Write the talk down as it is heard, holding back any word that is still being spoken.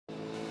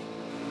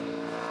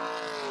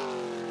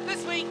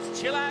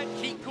week's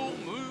ChillOut Keep Cool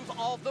move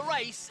of the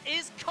race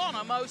is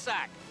Connor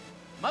Mosack.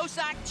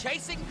 Mosack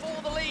chasing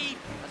for the lead.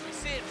 As we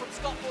see it from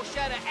Scott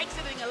Borchetta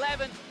exiting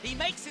 11, he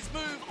makes his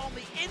move on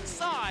the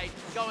inside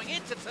going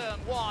into turn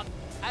 1.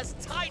 As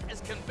tight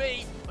as can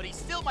be, but he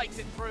still makes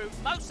it through.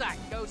 Mosack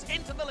goes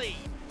into the lead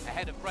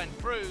ahead of Brent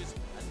Cruz,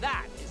 and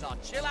that is our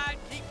ChillOut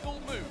Keep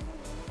Cool move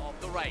of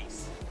the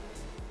race.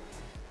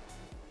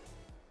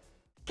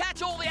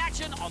 Catch all the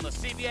action on the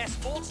CBS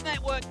Sports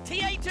Network.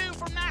 TA2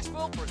 from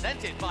Nashville,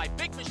 presented by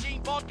Big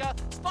Machine Vodka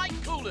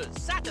Spike Coolers,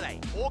 Saturday,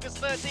 August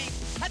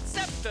 13th at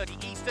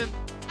 7:30 Eastern,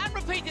 and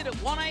repeated at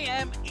 1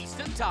 a.m.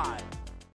 Eastern Time.